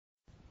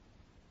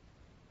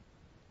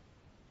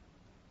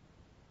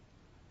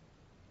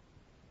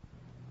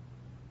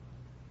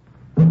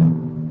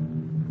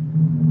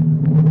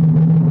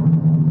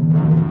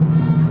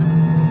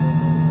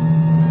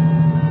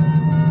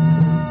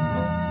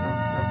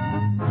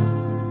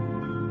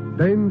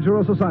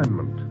Dangerous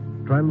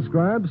Assignment.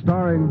 Transcribed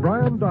starring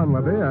Brian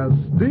Donlevy as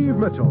Steve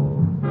Mitchell.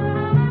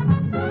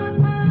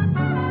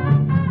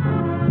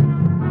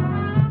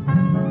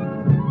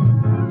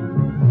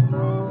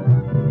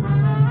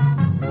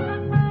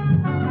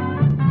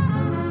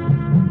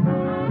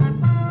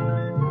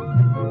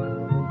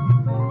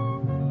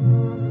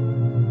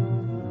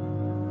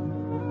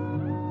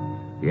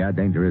 Yeah,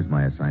 danger is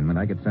my assignment.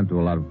 I get sent to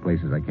a lot of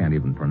places I can't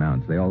even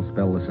pronounce. They all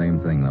spell the same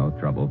thing, though,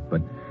 trouble.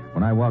 But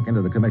when I walk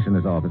into the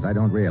commissioner's office, I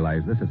don't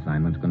realize this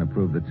assignment's going to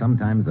prove that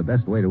sometimes the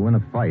best way to win a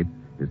fight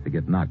is to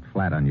get knocked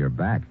flat on your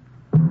back.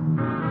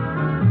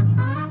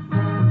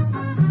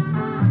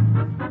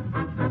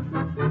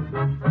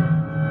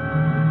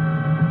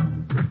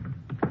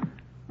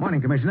 Morning,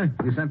 Commissioner.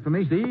 You sent for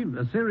me? Steve,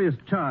 a serious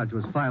charge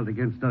was filed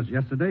against us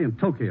yesterday in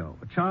Tokyo.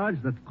 A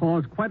charge that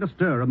caused quite a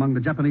stir among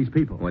the Japanese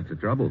people. What's the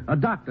trouble? A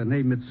doctor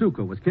named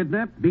Mitsuko was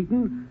kidnapped,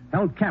 beaten,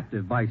 held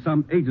captive by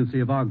some agency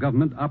of our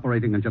government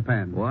operating in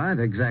Japan. What?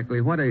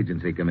 Exactly what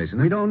agency,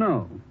 Commissioner? We don't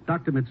know.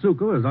 Dr.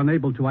 Mitsuko is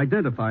unable to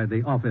identify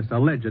the office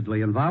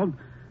allegedly involved.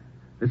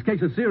 This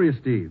case is serious,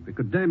 Steve. It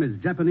could damage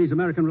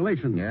Japanese-American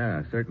relations.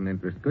 Yeah, certain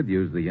interest could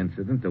use the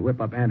incident to whip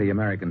up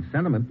anti-American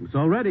sentiment. It's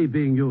already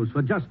being used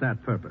for just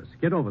that purpose.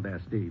 Get over there,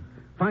 Steve.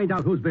 Find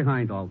out who's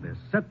behind all this.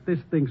 Set this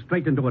thing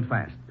straight into it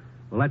fast.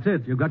 Well, that's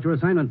it. You got your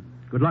assignment.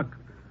 Good luck.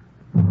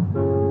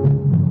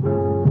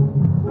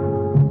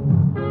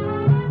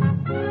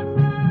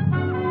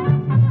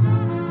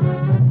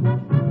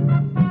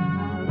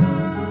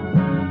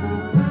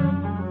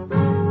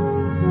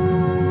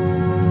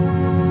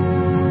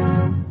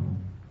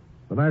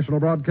 The National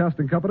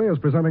Broadcasting Company is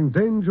presenting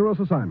Dangerous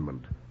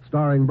Assignment,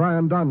 starring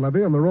Brian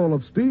Donlevy in the role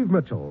of Steve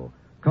Mitchell,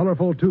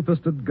 colorful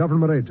two-fisted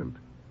government agent.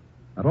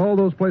 At all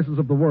those places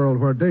of the world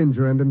where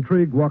danger and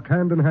intrigue walk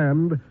hand in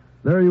hand,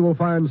 there you will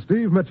find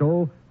Steve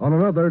Mitchell on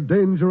another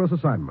dangerous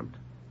assignment.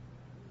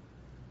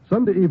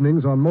 Sunday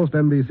evenings on most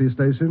NBC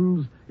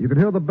stations, you can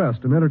hear the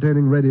best in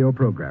entertaining radio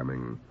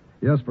programming.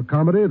 Yes, for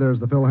comedy, there's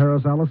the Phil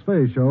Harris-Alice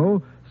Faye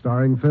Show,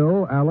 starring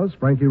Phil, Alice,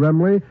 Frankie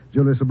Remley,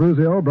 Julie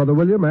Sabruzio, Brother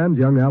William, and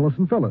young Alice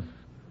and Phyllis.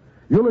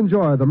 You'll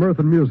enjoy the mirth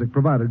and music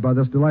provided by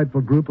this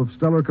delightful group of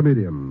stellar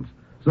comedians.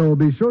 So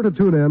be sure to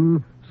tune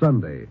in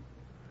Sunday.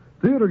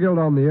 Theater Guild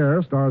on the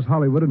Air stars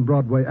Hollywood and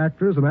Broadway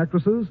actors and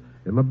actresses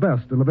in the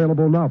best in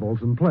available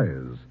novels and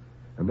plays.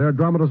 And their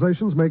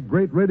dramatizations make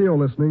great radio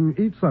listening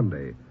each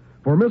Sunday.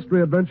 For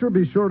Mystery Adventure,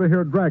 be sure to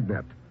hear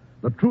Dragnet,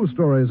 the true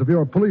stories of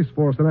your police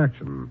force in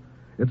action.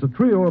 It's a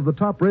trio of the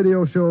top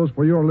radio shows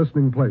for your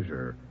listening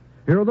pleasure.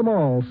 Hear them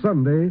all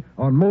Sunday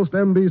on most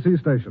NBC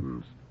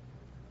stations.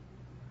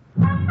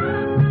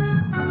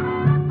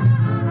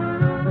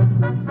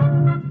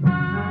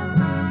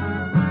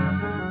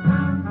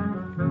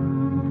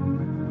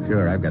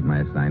 Sure, I've got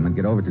my assignment.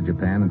 Get over to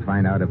Japan and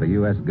find out if a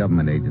U.S.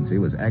 government agency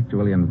was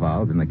actually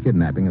involved in the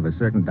kidnapping of a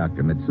certain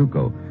Dr.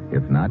 Mitsuko.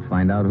 If not,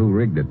 find out who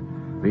rigged it.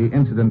 The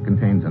incident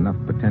contains enough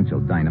potential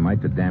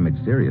dynamite to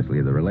damage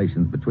seriously the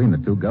relations between the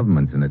two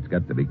governments, and it's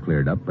got to be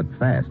cleared up, but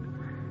fast.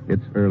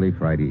 It's early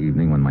Friday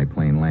evening when my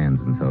plane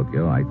lands in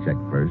Tokyo. I check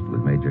first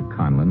with Major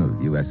Conlon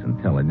of U.S.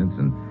 Intelligence,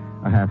 and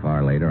a half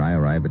hour later, I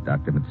arrive at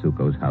Dr.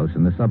 Mitsuko's house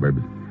in the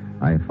suburbs.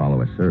 I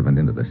follow a servant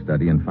into the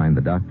study and find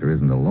the doctor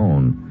isn't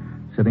alone.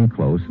 Sitting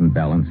close and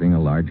balancing a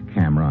large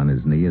camera on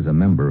his knee is a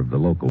member of the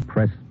local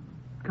press.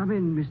 Come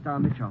in, Mr.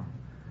 Mitchell.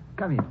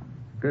 Come in.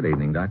 Good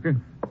evening, Doctor.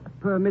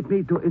 Permit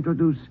me to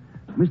introduce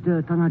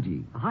Mr.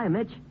 Tanaji. Hi,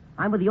 Mitch.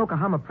 I'm with the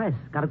Yokohama Press.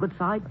 Got a good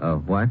side?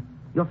 What?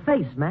 Your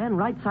face, man.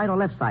 Right side or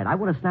left side? I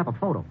want to snap a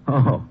photo.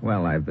 Oh,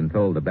 well, I've been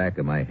told the back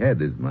of my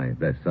head is my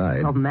best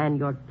side. Oh, man,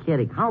 you're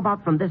kidding. How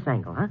about from this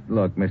angle, huh?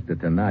 Look, Mr.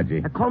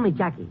 Tanaji. Call me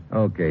Jackie.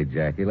 Okay,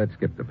 Jackie, let's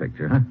skip the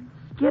picture, huh?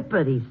 Skip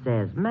it, he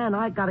says. Man,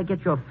 I got to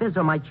get your fizz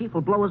or my chief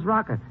will blow his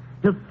rocker.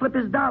 He'll flip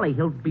his dolly.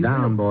 He'll be...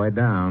 Down, boy,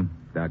 down.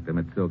 Dr.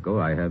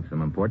 Mitsuko, I have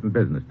some important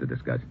business to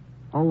discuss.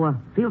 Oh,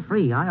 feel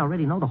free. I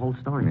already know the whole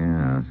story.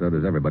 Yeah, so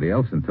does everybody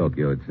else in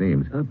Tokyo, it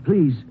seems.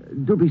 Please,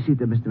 do be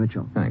seated, Mr.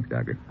 Mitchell. Thanks,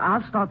 Doctor.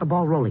 I'll start the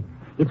ball rolling.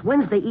 It's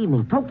Wednesday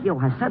evening. Tokyo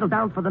has settled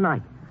down for the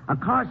night. A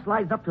car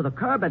slides up to the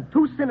curb and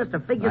two sinister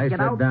figures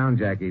get out. Down,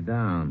 Jackie,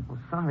 down. Oh,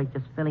 sorry,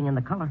 just filling in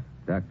the color.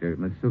 Dr.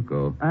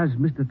 Mitsuko. As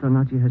Mr.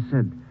 Tanaji has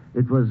said,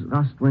 it was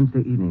last Wednesday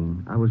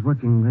evening. I was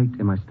working late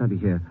in my study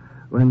here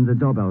when the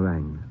doorbell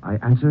rang. I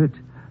answered it.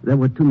 There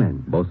were two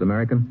men. Both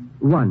American?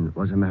 One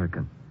was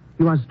American.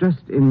 He was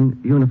dressed in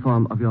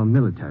uniform of your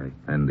military.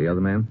 And the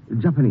other man?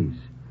 Japanese.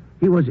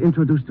 He was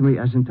introduced to me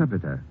as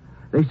interpreter.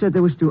 They said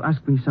they wished to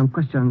ask me some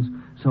questions,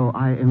 so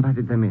I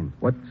invited them in.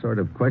 What sort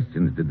of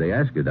questions did they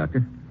ask you,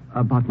 Doctor?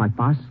 About my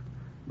past,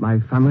 my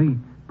family,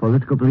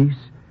 political beliefs.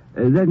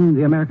 Then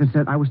the American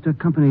said I was to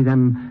accompany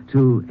them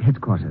to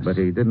headquarters. But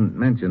he didn't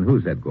mention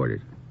whose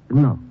headquarters.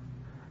 No.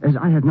 As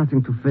I had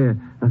nothing to fear,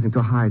 nothing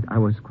to hide, I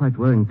was quite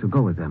willing to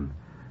go with them.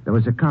 There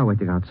was a car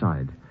waiting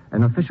outside,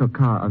 an official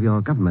car of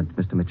your government,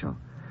 Mr. Mitchell.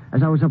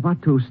 As I was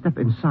about to step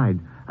inside,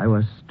 I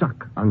was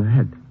struck on the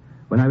head.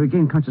 When I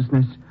regained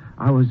consciousness,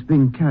 I was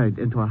being carried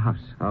into a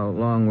house. How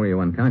long were you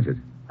unconscious?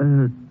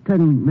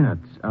 10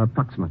 minutes,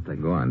 approximately.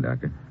 Go on,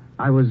 Doctor.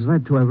 I was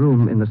led to a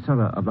room in the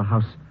cellar of the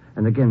house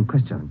and again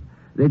questioned.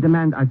 They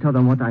demand I tell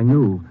them what I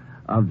knew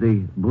of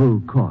the Blue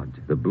Cord.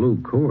 The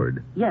Blue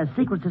Cord? Yeah,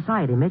 secret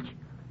society, Mitch.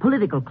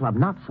 Political club,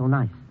 not so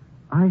nice.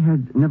 I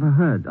had never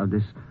heard of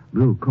this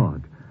Blue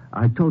Cord.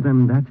 I told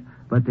them that,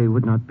 but they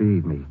would not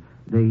believe me.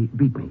 They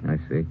beat me. I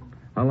see.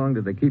 How long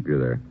did they keep you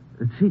there?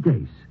 3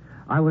 days.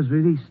 I was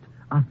released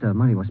after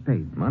money was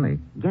paid. Money?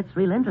 Gets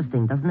real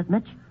interesting, doesn't it,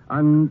 Mitch?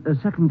 On the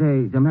second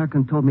day, the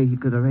American told me he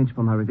could arrange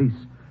for my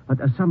release, but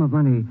a sum of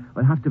money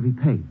would have to be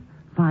paid.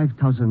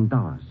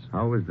 $5,000.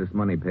 How was this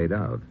money paid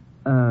out?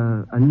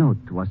 A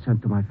note was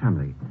sent to my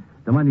family.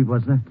 The money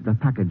was left in a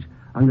package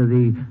under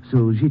the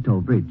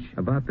Sujito Bridge.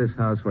 About this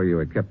house where you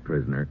were kept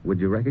prisoner, would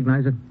you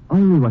recognize it?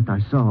 Only what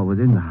I saw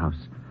within the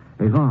house.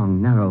 A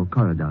long, narrow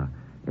corridor,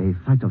 a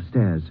flight of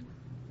stairs,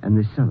 and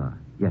the cellar,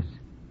 yes.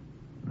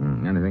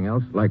 Anything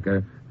else? Like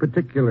a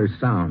particular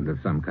sound of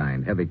some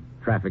kind? Heavy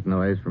traffic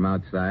noise from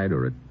outside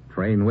or a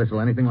train whistle,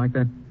 anything like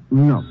that?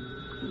 No.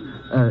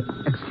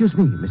 Excuse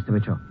me, Mr.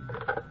 Mitchell.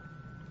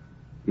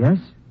 Yes?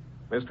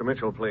 Mr.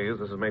 Mitchell, please.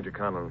 This is Major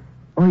Conlon.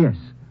 Oh, yes.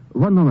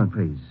 1 moment,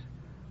 please.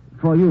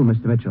 For you,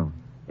 Mr. Mitchell.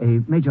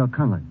 A Major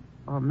Conlon.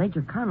 Oh,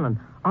 Major Conlon.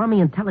 Army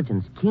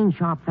intelligence. Keen,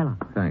 sharp fella.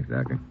 Thanks,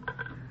 Doctor.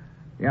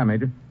 Yeah,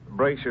 Major.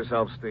 Brace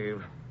yourself,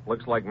 Steve.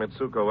 Looks like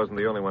Mitsuko wasn't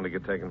the only one to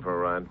get taken for a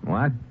ride.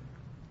 What?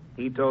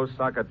 Ito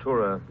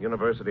Sakatura,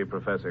 university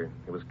professor.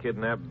 He was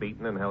kidnapped,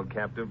 beaten, and held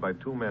captive by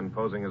 2 men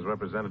posing as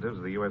representatives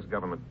of the U.S.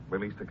 government.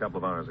 Released a couple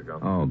of hours ago.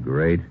 Oh,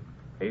 great.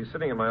 He's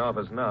sitting in my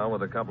office now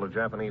with a couple of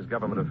Japanese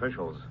government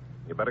officials.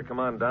 You better come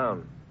on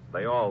down.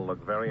 They all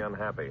look very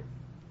unhappy.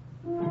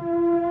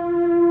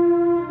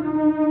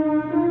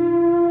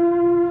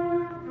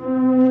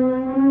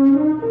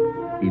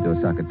 Ito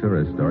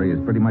Sakatura's story is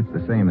pretty much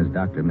the same as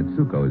Dr.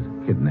 Mitsuko's.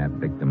 Kidnapped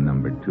victim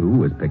number 2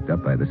 was picked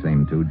up by the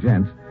same 2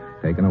 gents,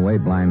 taken away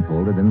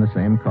blindfolded in the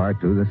same car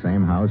to the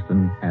same house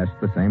and asked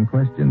the same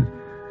questions.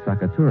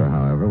 Sakatura,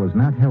 however, was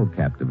not held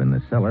captive in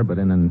the cellar, but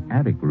in an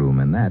attic room,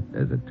 and that,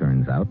 as it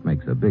turns out,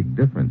 makes a big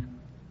difference.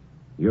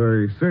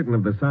 You're certain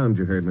of the sound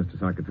you heard, Mr.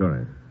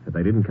 Sakatura? That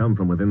they didn't come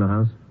from within the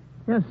house?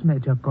 Yes,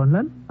 Major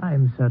Conlon, I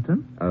am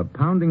certain. A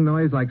pounding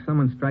noise like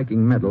someone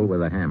striking metal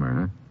with a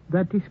hammer, huh?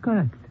 That is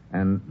correct.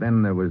 And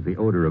then there was the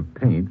odor of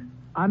paint.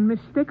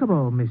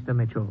 Unmistakable, Mr.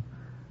 Mitchell.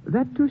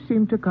 That too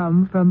seemed to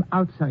come from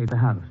outside the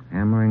house.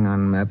 Hammering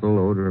on metal,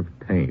 odor of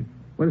paint.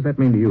 What does that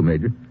mean to you,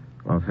 Major?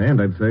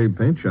 Offhand, I'd say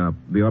paint shop.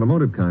 The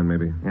automotive kind,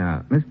 maybe.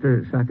 Yeah.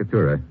 Mr.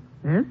 Sakatura,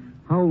 Yes?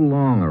 how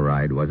long a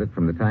ride was it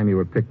from the time you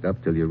were picked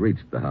up till you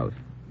reached the house?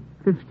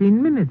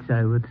 15 minutes,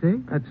 I would say.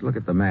 Let's look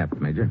at the map,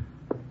 Major.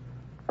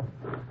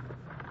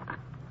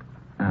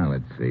 Now,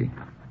 let's see.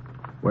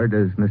 Where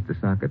does Mr.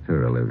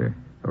 Sakatura live here?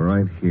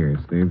 Right here,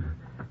 Steve.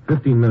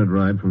 15-minute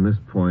ride from this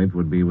point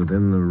would be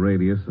within the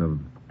radius of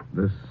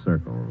this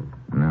circle.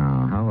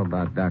 Now, how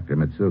about Dr.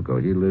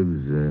 Mitsuko? He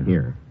lives,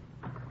 Here.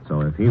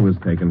 So if he was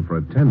taken for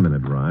a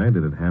 10-minute ride,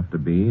 it'd have to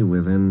be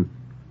within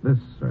this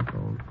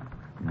circle.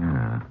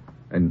 Yeah.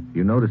 And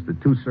you notice the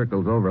 2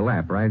 circles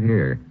overlap right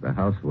here. The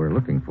house we're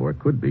looking for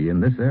could be in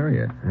this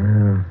area.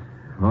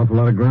 Awful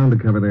lot of ground to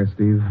cover there,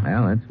 Steve.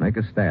 Well, let's make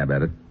a stab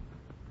at it.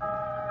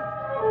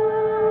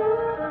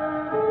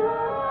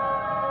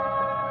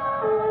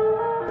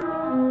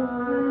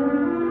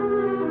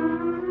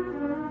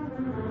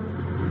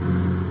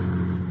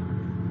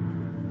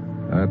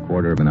 A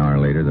quarter of an hour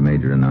later, the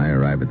Major and I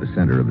arrive at the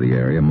center of the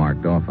area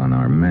marked off on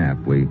our map.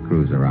 We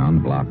cruise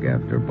around block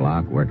after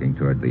block, working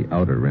toward the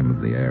outer rim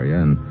of the area,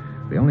 and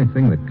the only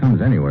thing that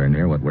comes anywhere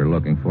near what we're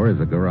looking for is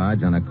a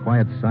garage on a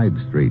quiet side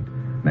street.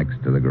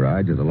 Next to the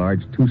garage is a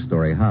large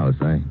 2-story house.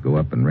 I go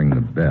up and ring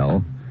the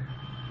bell.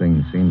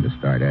 Things seem to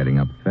start adding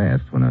up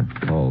fast when a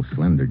tall,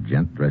 slender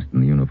gent dressed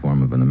in the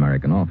uniform of an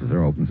American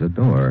officer opens the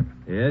door.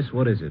 Yes,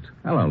 what is it?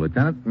 Hello,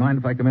 Lieutenant. Mind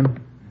if I come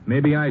in?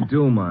 Maybe I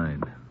do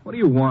mind. What do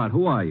you want?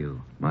 Who are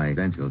you? My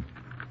credentials.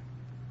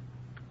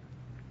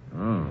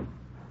 Oh,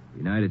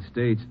 United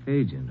States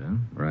agent, huh?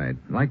 Right.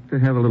 I'd like to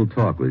have a little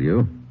talk with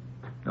you.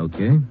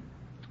 Okay.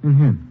 In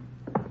here.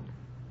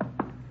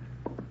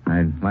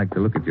 I'd like to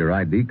look at your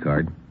ID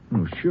card.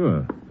 Oh,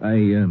 sure.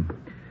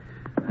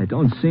 I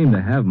don't seem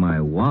to have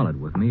my wallet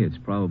with me. It's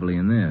probably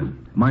in there.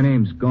 My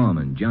name's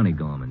Gorman, Johnny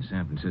Gorman,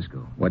 San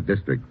Francisco. What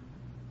district?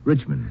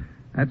 Richmond.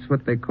 That's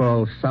what they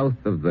call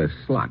south of the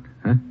slot,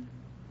 huh?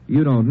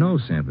 You don't know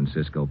San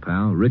Francisco,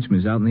 pal.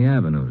 Richmond's out in the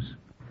avenues.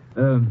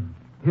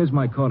 Here's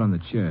my card on the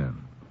chair.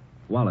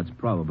 Wallet's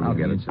probably I'll in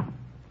get the it. inside.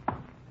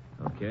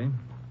 Okay.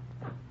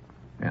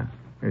 Yeah.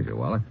 Here's your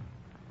wallet.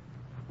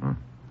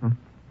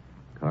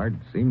 Card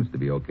seems to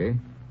be okay.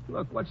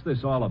 Look, what's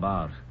this all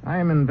about? I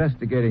am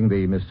investigating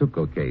the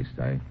Mitsuko case.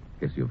 I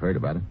guess you've heard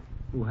about it.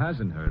 Who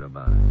hasn't heard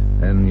about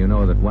it? Then you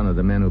know that one of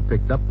the men who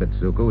picked up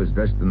Mitsuko is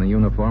dressed in the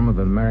uniform of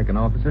an American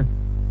officer?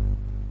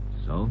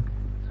 So?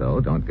 So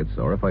don't get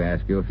sore if I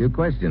ask you a few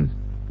questions.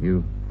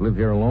 You live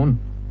here alone?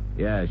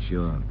 Yeah,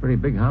 sure. Pretty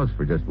big house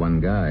for just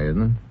one guy,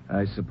 isn't it?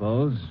 I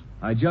suppose.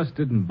 I just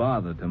didn't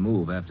bother to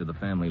move after the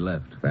family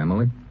left.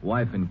 Family?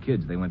 Wife and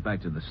kids, they went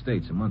back to the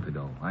States a month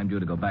ago. I'm due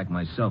to go back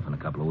myself in a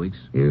couple of weeks.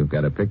 You've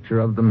got a picture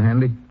of them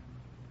handy?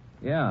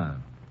 Yeah,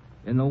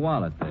 in the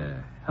wallet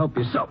there. Help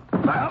yourself.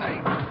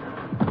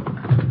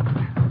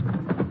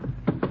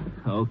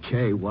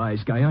 Okay,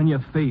 wise guy, on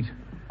your feet.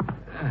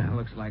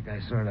 Looks like I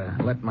sort of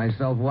let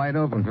myself wide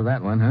open for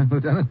that one, huh,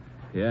 Lieutenant?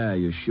 Yeah,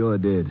 you sure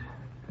did.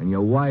 And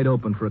you're wide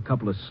open for a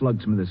couple of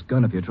slugs from this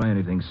gun if you try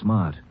anything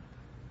smart.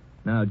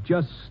 Now,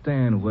 just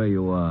stand where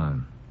you are.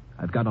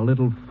 I've got a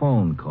little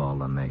phone call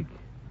to make.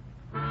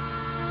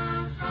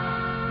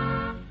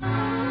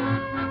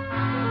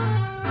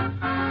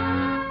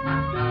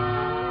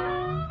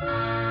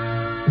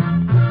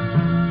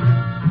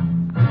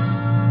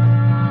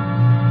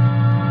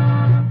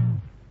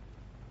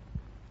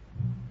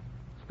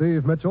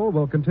 Steve Mitchell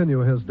will continue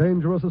his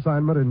dangerous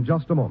assignment in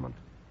just a moment.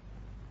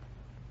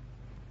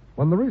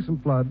 When the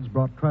recent floods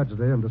brought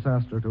tragedy and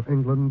disaster to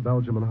England,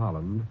 Belgium, and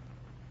Holland,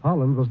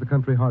 Holland was the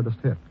country hardest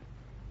hit.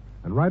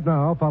 And right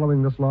now,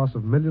 following this loss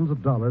of millions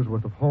of dollars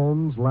worth of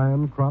homes,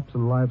 land, crops,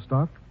 and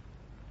livestock,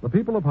 the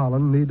people of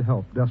Holland need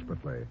help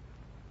desperately.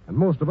 And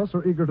most of us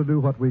are eager to do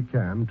what we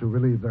can to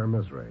relieve their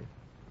misery.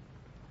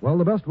 Well,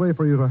 the best way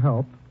for you to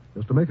help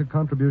is to make a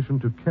contribution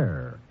to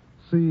CARE,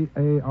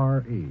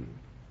 C-A-R-E.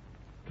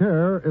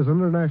 CARE is an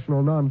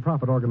international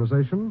non-profit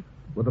organization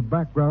with a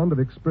background of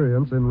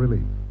experience in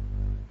relief.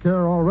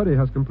 CARE already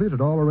has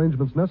completed all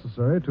arrangements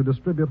necessary to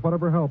distribute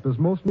whatever help is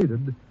most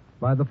needed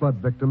by the flood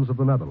victims of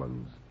the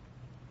Netherlands.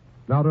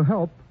 Now, to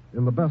help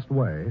in the best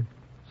way,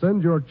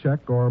 send your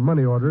check or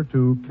money order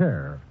to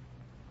CARE.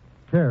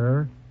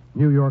 CARE,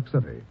 New York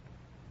City.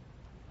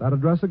 That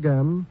address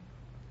again,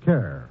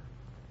 CARE,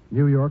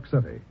 New York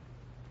City.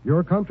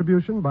 Your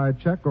contribution by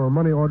check or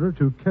money order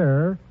to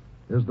CARE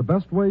is the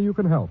best way you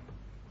can help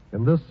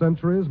in this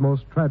century's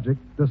most tragic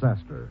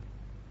disaster.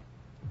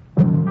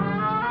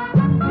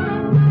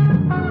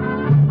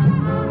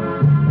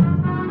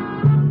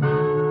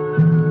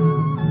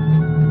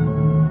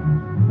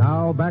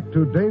 Now back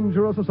to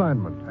Dangerous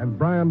Assignment and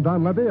Brian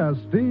Donlevy as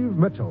Steve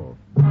Mitchell.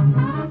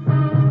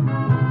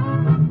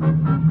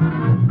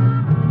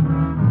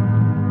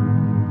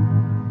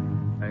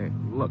 Hey,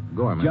 look,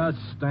 Gorman. Just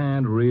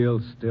stand real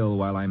still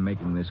while I'm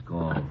making this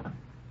call.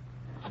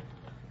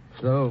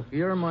 So,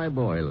 you're my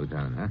boy,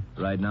 Lieutenant, huh?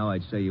 Right now,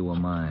 I'd say you were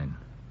mine.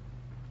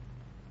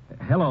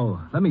 Hello,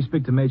 let me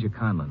speak to Major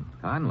Conlon.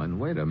 Conlon,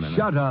 wait a minute.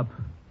 Shut up.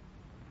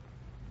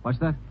 What's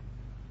that?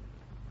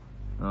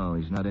 Oh,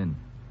 he's not in.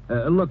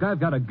 Look,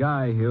 I've got a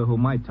guy here who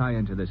might tie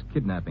into this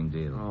kidnapping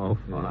deal. Oh,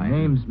 fine.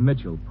 Name's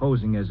Mitchell,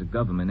 posing as a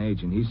government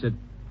agent. He said...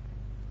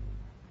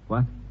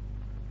 What?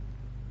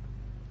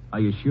 Are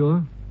you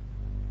sure?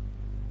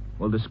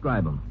 Well,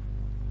 describe him.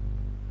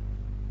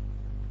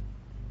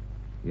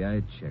 Yeah,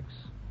 it checks.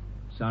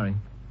 Sorry.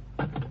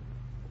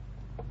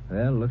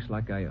 Well, looks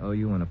like I owe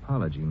you an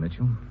apology,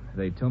 Mitchell.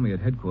 They told me at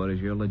headquarters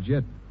you're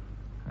legit.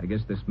 I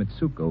guess this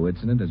Mitsuko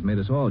incident has made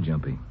us all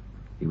jumpy.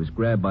 He was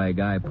grabbed by a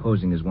guy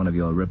posing as one of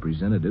your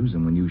representatives,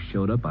 and when you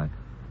showed up, I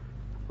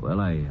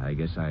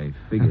guess I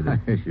figured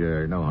it.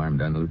 Sure, no harm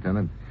done,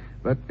 Lieutenant.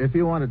 But if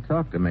you want to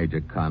talk to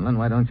Major Conlon,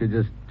 why don't you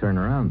just turn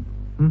around?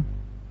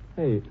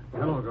 Hey.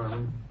 Hello,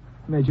 Gorman.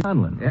 Major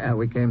Conlon. Yeah,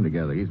 we came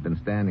together. He's been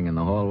standing in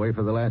the hallway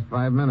for the last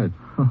 5 minutes.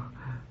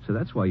 So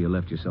that's why you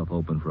left yourself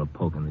open for a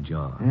poke in the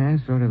jaw. Yeah,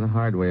 sort of the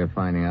hard way of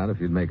finding out if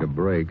you'd make a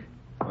break.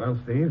 Well,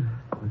 Steve,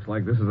 looks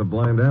like this is a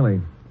blind alley.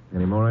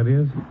 Any more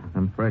ideas?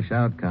 I'm fresh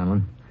out,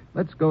 Conlon.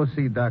 Let's go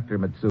see Dr.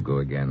 Mitsuko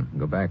again.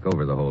 Go back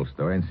over the whole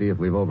story and see if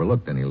we've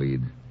overlooked any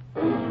leads.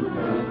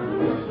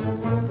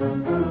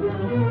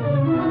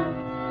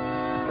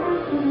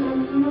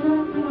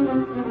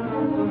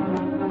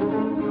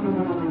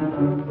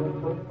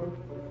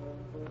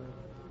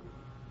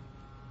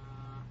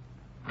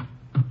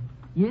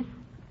 Yes?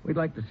 We'd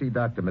like to see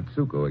Dr.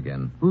 Mitsuko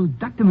again. Well,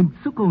 Dr.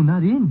 Mitsuko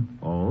not in.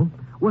 Oh?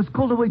 Was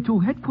called away to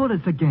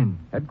headquarters again.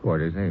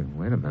 Headquarters? Hey,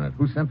 wait a minute.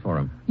 Who sent for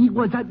him? He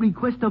was at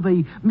request of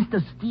a Mr.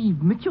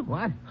 Steve Mitchell.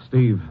 What?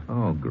 Steve.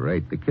 Oh,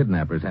 great. The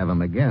kidnappers have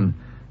him again.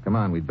 Come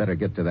on, we'd better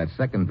get to that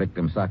second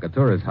victim,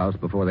 Sakatura's house,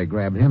 before they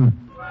grab him.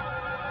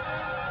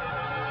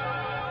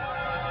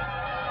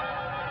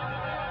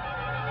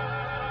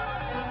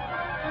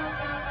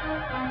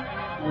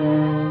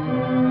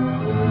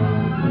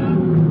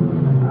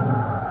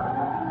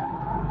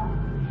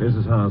 Here's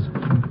his house.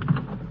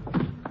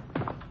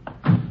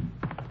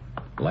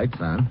 Lights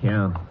on.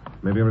 Yeah.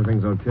 Maybe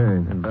everything's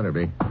okay. It better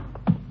be.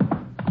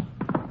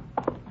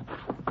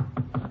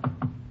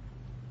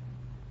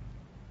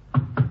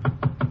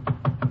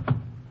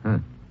 Huh.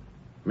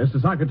 Mr.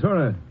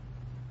 Sakatura.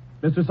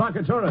 Mr.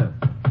 Sakatura.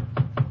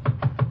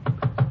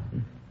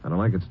 I don't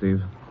like it,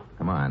 Steve.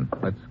 Come on,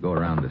 let's go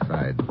around the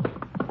side.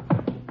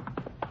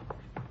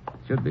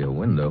 Should be a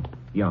window.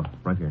 Yeah,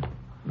 right here.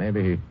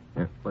 Maybe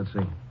Yeah, let's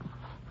see.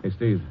 Hey,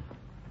 Steve.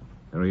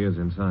 There he is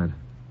inside.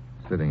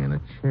 sitting in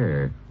a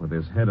chair. With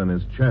his head on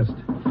his chest.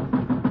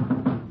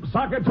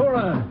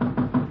 Sakatura!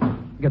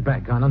 Get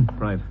back, Conan.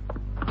 Right.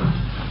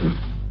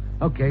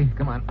 Okay,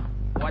 come on.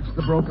 Watch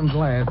the broken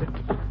glass.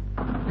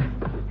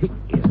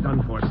 He's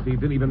done for, Steve.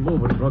 Didn't even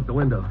move when he broke the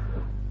window.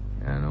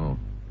 Yeah, I know.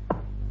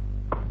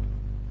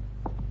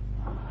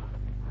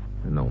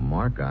 There's no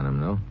mark on him,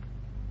 though.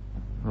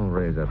 I'll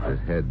raise up his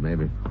head,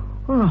 maybe.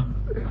 Oh.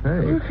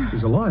 Hey,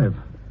 he's alive.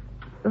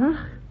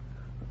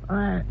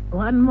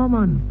 One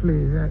moment,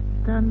 please.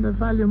 Turn the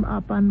volume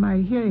up on my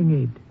hearing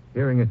aid.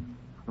 Hearing it?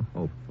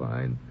 Oh,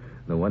 fine.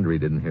 No wonder he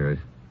didn't hear us.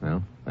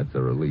 Well, that's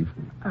a relief.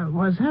 I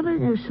was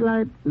having a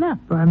slight nap,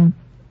 and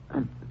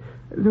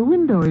the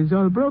window is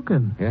all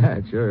broken. Yeah,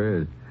 it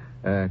sure is.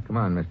 Come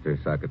on, Mr.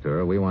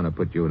 Sakatura. We want to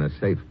put you in a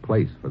safe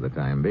place for the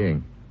time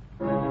being.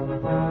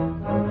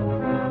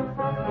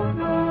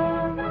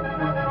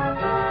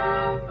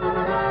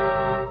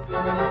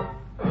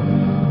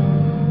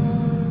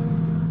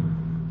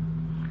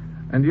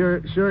 And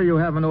you're sure you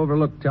haven't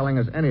overlooked telling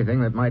us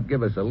anything that might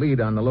give us a lead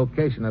on the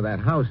location of that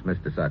house,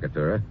 Mr.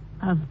 Sakatura?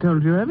 I've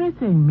told you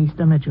everything,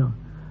 Mr. Mitchell.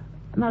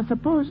 Now,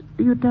 suppose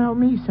you tell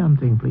me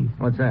something, please.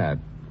 What's that?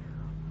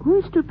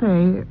 Who's to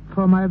pay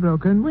for my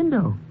broken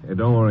window? Hey,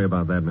 don't worry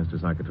about that, Mr.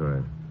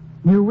 Sakatura.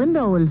 New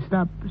window will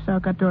stop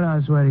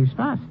Sakatura's worries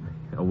fast.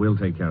 We'll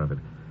take care of it.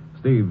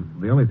 Steve,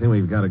 the only thing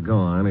we've got to go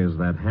on is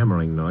that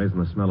hammering noise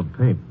and the smell of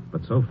paint.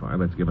 But so far,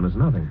 that's given us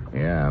nothing.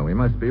 Yeah, we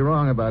must be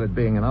wrong about it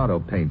being an auto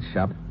paint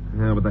shop.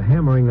 Yeah, but the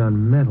hammering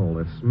on metal,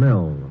 the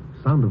smell,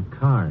 sound of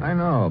cars. I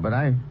know, but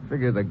I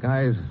figure the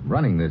guys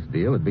running this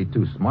deal would be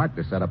too smart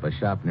to set up a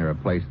shop near a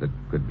place that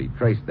could be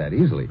traced that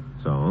easily.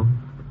 So?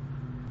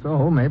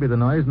 So maybe the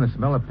noise and the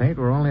smell of paint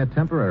were only a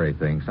temporary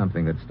thing,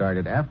 something that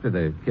started after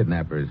the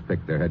kidnappers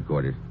picked their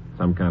headquarters.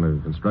 Some kind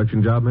of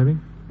construction job, maybe?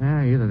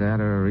 Yeah, either that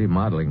or a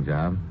remodeling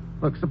job.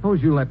 Look,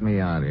 suppose you let me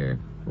out here.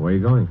 Where are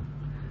you going?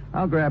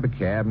 I'll grab a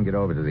cab and get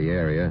over to the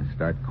area,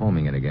 start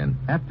combing it again.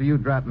 After you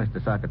drop Mr.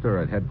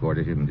 Sakatura at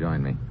headquarters, you can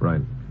join me. Right.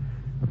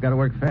 We've got to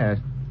work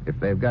fast. If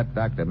they've got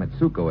Dr.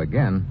 Mitsuko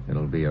again,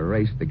 it'll be a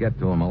race to get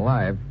to him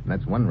alive. And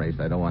that's one race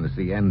I don't want to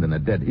see end in a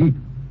dead heat.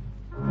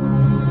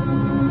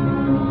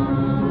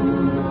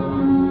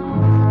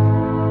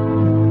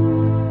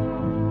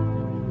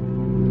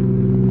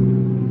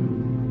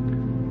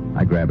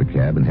 I grab a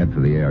cab and head for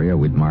the area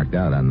we'd marked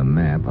out on the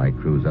map. I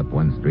cruise up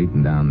one street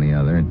and down the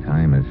other.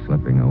 Time is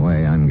slipping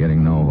away. I'm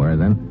getting nowhere.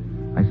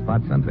 Then I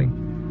spot something.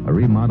 A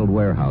remodeled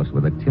warehouse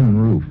with a tin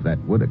roof. That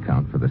would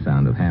account for the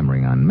sound of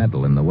hammering on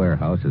metal. In the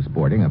warehouse is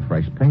sporting a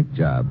fresh paint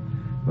job.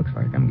 Looks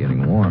like I'm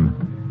getting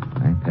warm.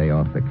 I pay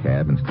off the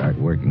cab and start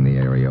working the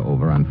area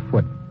over on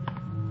foot.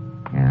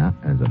 Yeah,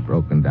 there's a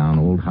broken-down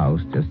old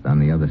house just on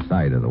the other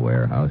side of the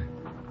warehouse.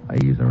 I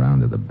ease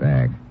around to the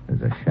back.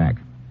 There's a shack.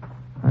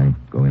 I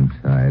go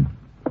inside.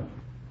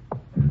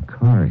 There's a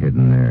car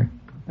hidden there,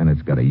 and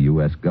it's got a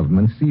U.S.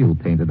 government seal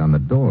painted on the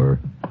door.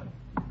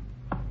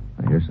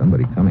 I hear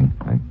somebody coming.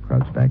 I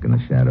crouch back in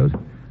the shadows.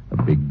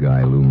 A big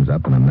guy looms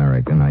up, an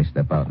American. I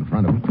step out in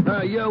front of him.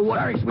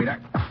 Sorry,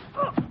 sweetheart.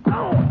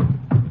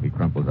 He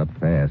crumples up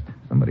fast.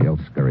 Somebody else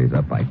scurries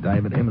up. I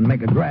dive at him and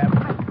make a grab.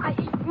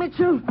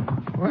 Mitchell.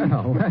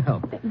 Well.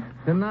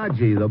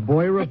 Tanaji, the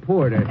boy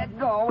reporter. Let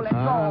go.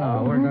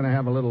 Oh, we're going to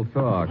have a little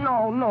talk.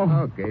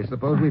 No. Okay,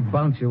 suppose we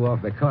bounce you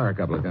off the car a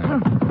couple of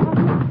times.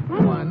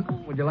 Come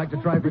on. Would you like to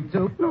try for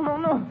two?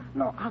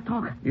 No, I'll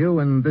talk. You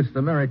and this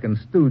American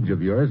stooge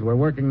of yours were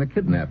working the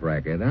kidnap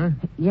racket, huh?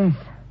 Yes.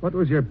 What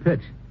was your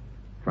pitch?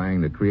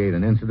 Trying to create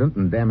an incident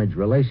and damage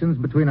relations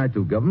between our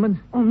two governments?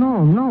 Oh,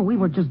 no. We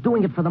were just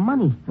doing it for the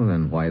money. Well,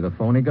 then why the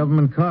phony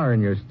government car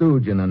and your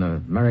stooge in an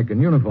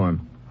American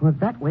uniform? Well,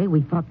 that way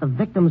we thought the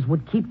victims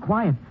would keep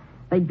quiet.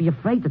 They'd be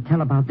afraid to tell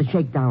about the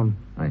shakedown.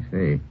 I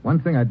see. One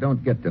thing I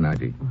don't get,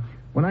 Tanaji.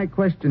 When I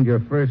questioned your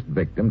first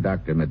victim,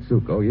 Dr.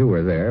 Mitsuko, you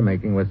were there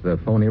making with the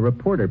phony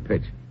reporter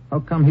pitch.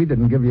 How come he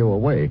didn't give you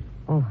away?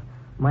 Oh,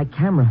 my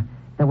camera.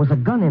 There was a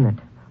gun in it,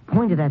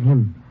 pointed at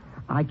him.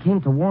 I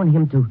came to warn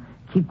him to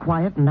keep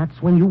quiet, and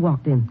that's when you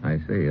walked in. I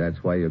see.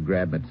 That's why you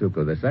grabbed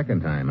Mitsuko the second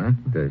time,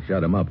 huh? To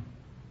shut him up.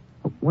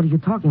 What are you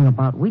talking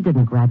about? We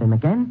didn't grab him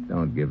again.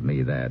 Don't give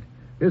me that.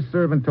 His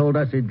servant told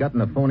us he'd gotten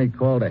a phony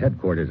call to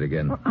headquarters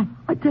again. Well,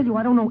 I tell you,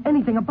 I don't know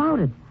anything about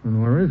it.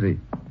 And where is he?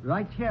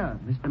 Right here,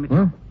 Mr.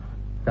 Mitchell. Huh?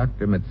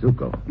 Dr.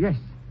 Mitsuko. Yes,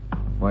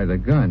 Why the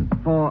gun?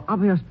 for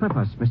obvious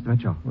purpose, Mr.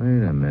 Mitchell. Wait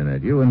a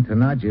minute. You and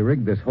Tanaji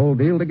rigged this whole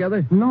deal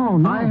together? No.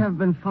 I have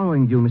been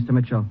following you, Mr.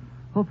 Mitchell,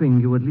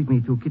 hoping you would lead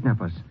me to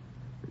kidnappers.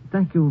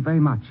 Thank you very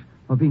much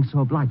for being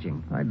so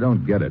obliging. I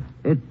don't get it.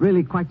 It's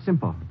really quite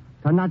simple.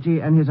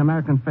 Tanaji and his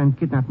American friend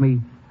kidnapped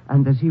me,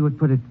 and as he would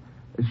put it,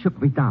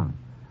 shook me down.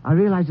 I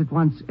realized at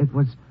once it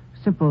was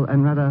simple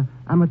and rather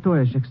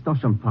amateurish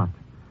extortion plot.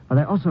 But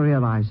I also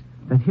realized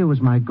that here was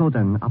my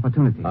golden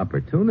opportunity.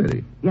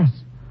 Opportunity? Yes,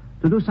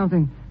 to do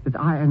something that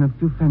I and a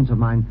few friends of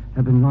mine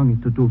have been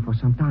longing to do for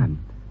some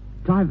time.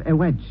 Drive a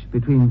wedge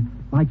between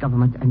my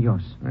government and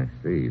yours. I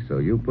see. So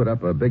you put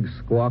up a big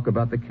squawk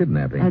about the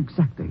kidnapping.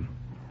 Exactly.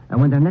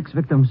 And when the next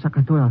victim,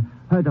 Sakatura,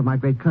 heard of my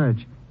great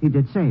courage, he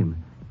did same.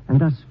 And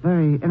thus,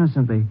 very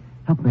innocently,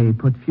 helped me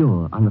put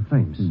fuel on the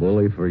flames.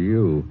 Bully for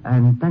you.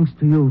 And thanks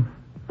to you,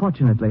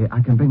 fortunately,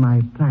 I can bring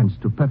my plans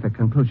to perfect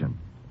conclusion.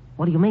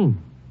 What do you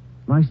mean?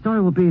 My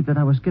story will be that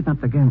I was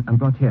kidnapped again and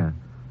brought here,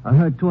 I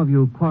heard two of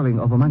you quarreling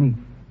over money.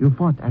 You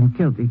fought and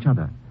killed each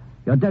other.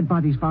 Your dead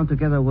bodies found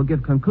together will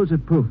give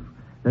conclusive proof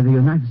that a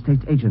United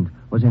States agent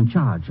was in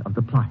charge of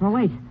the plot. No,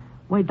 wait.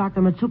 Wait,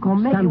 Dr. Mitsuko.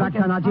 Stand back,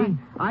 Tanaji.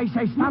 I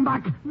say stand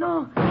back.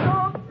 No.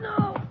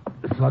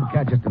 The slug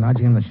catches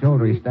Tanaji in the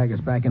shoulder. He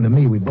staggers back into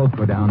me. We both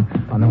go down.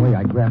 On the way,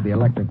 I grab the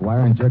electric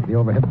wire and jerk the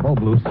overhead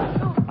bulb loose.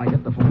 I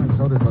hit the floor and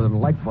so does the little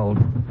light bulb.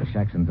 The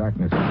shack's in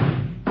darkness.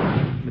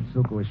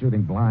 Mitsuko is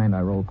shooting blind.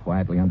 I roll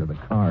quietly under the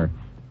car.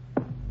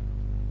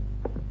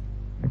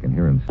 I can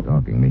hear him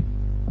stalking me.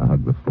 I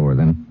hug the floor.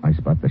 Then I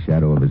spot the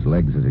shadow of his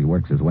legs as he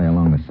works his way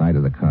along the side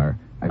of the car.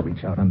 I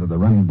reach out under the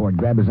running board,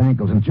 grab his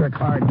ankles, and jerk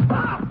hard.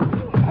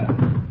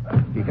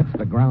 He hits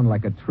the ground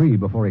like a tree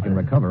before he can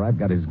recover. I've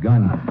got his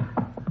gun.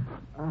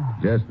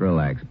 Just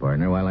relax,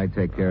 partner, while I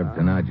take care of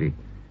Tanaji.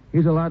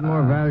 He's a lot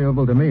more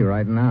valuable to me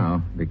right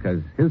now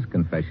because his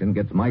confession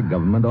gets my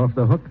government off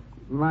the hook.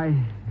 My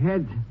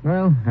head.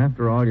 Well,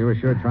 after all, you were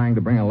sure trying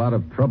to bring a lot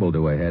of trouble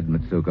to a head,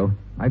 Mitsuko.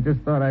 I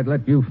just thought I'd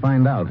let you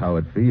find out how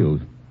it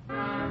feels.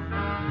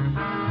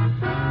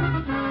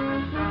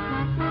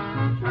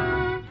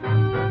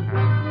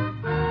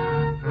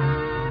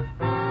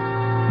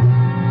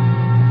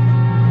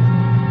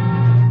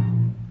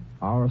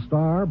 Our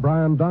star,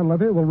 Brian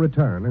Donlevy, will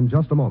return in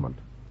just a moment.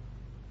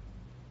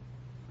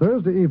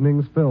 Thursday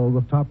evenings filled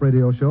with top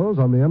radio shows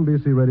on the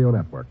NBC Radio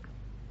Network.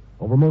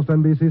 Over most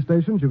NBC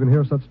stations, you can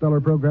hear such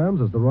stellar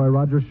programs as The Roy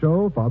Rogers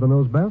Show, Father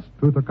Knows Best,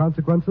 Truth or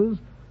Consequences,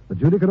 The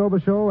Judy Canova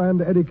Show,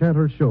 and Eddie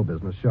Cantor's Show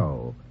Business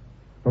Show.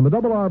 From the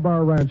Double R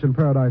Bar Ranch in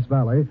Paradise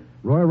Valley,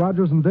 Roy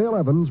Rogers and Dale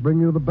Evans bring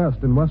you the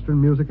best in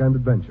Western music and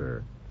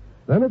adventure.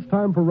 Then it's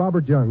time for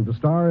Robert Young to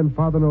star in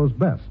Father Knows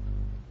Best,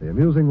 the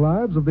amusing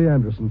lives of the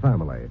Anderson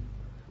family.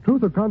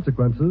 Truth or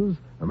Consequences,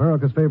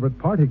 America's favorite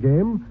party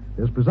game,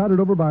 is presided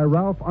over by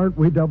Ralph Aren't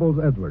We Devils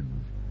Edwards.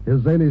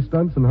 His zany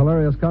stunts and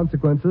hilarious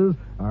consequences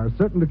are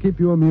certain to keep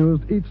you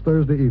amused each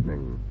Thursday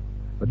evening.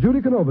 The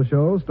Judy Canova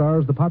Show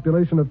stars the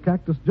population of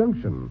Cactus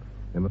Junction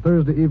in the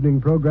Thursday evening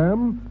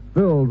program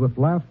filled with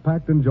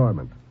laugh-packed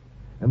enjoyment.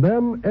 And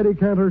then Eddie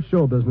Cantor's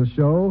Show Business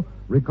Show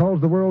recalls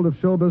the world of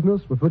show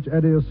business with which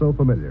Eddie is so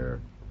familiar.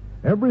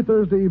 Every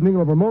Thursday evening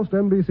over most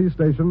NBC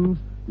stations,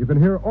 you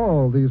can hear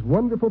all these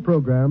wonderful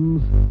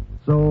programs,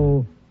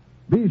 so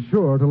be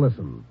sure to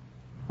listen.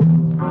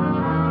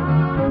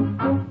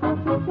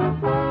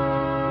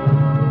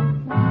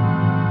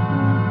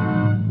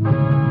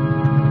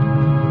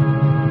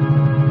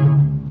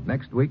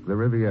 Next week, the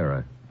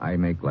Riviera. I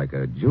make like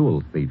a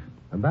jewel thief.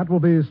 And that will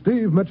be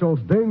Steve Mitchell's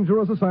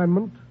Dangerous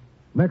Assignment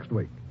next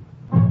week.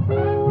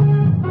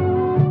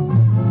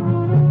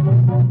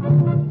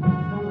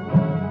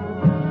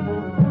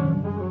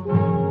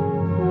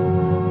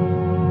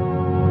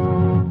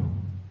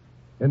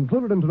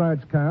 Included in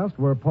tonight's cast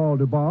were Paul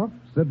Duboff,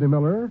 Sidney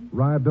Miller,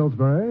 Rye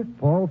Billsbury,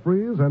 Paul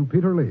Frees, and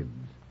Peter Leeds.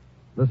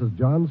 This is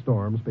John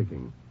Storm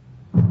speaking.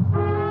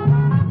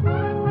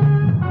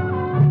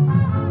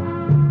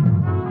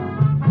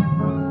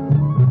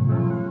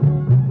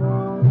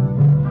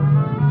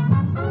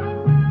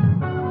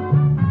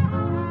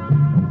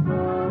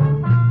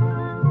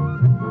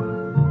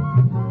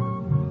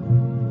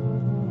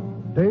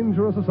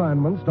 Dangerous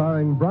Assignment,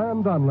 starring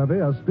Brian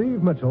Donlevy as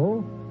Steve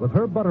Mitchell, with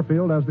Herb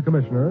Butterfield as the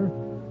commissioner,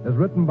 is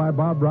written by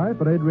Bob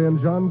Reif and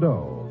Adrian John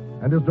Doe,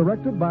 and is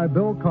directed by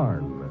Bill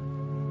Karn.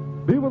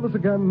 Be with us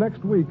again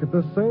next week at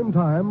this same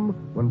time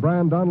when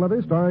Brian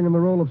Donlevy, starring in the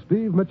role of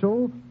Steve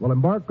Mitchell, will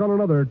embark on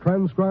another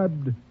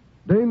transcribed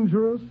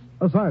Dangerous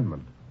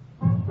Assignment.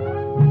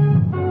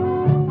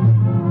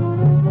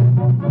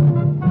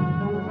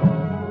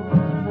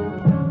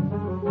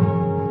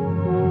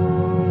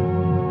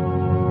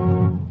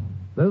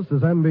 This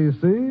is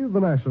NBC, the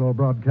national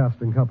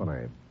broadcasting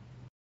company.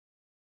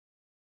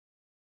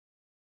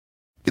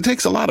 It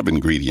takes a lot of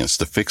ingredients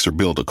to fix or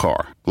build a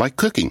car, like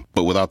cooking,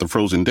 but without the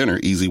frozen dinner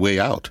easy way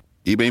out.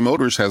 eBay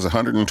Motors has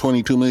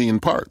 122 million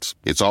parts.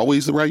 It's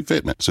always the right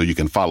fitment, so you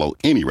can follow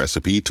any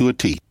recipe to a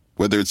T.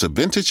 Whether it's a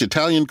vintage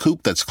Italian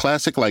coupe that's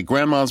classic like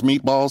Grandma's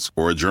meatballs,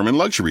 or a German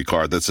luxury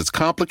car that's as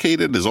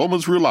complicated as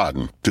Oma's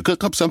rouladen, to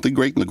cook up something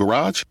great in the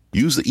garage,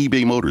 use the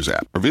eBay Motors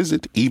app or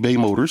visit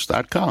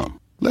ebaymotors.com.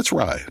 Let's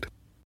ride.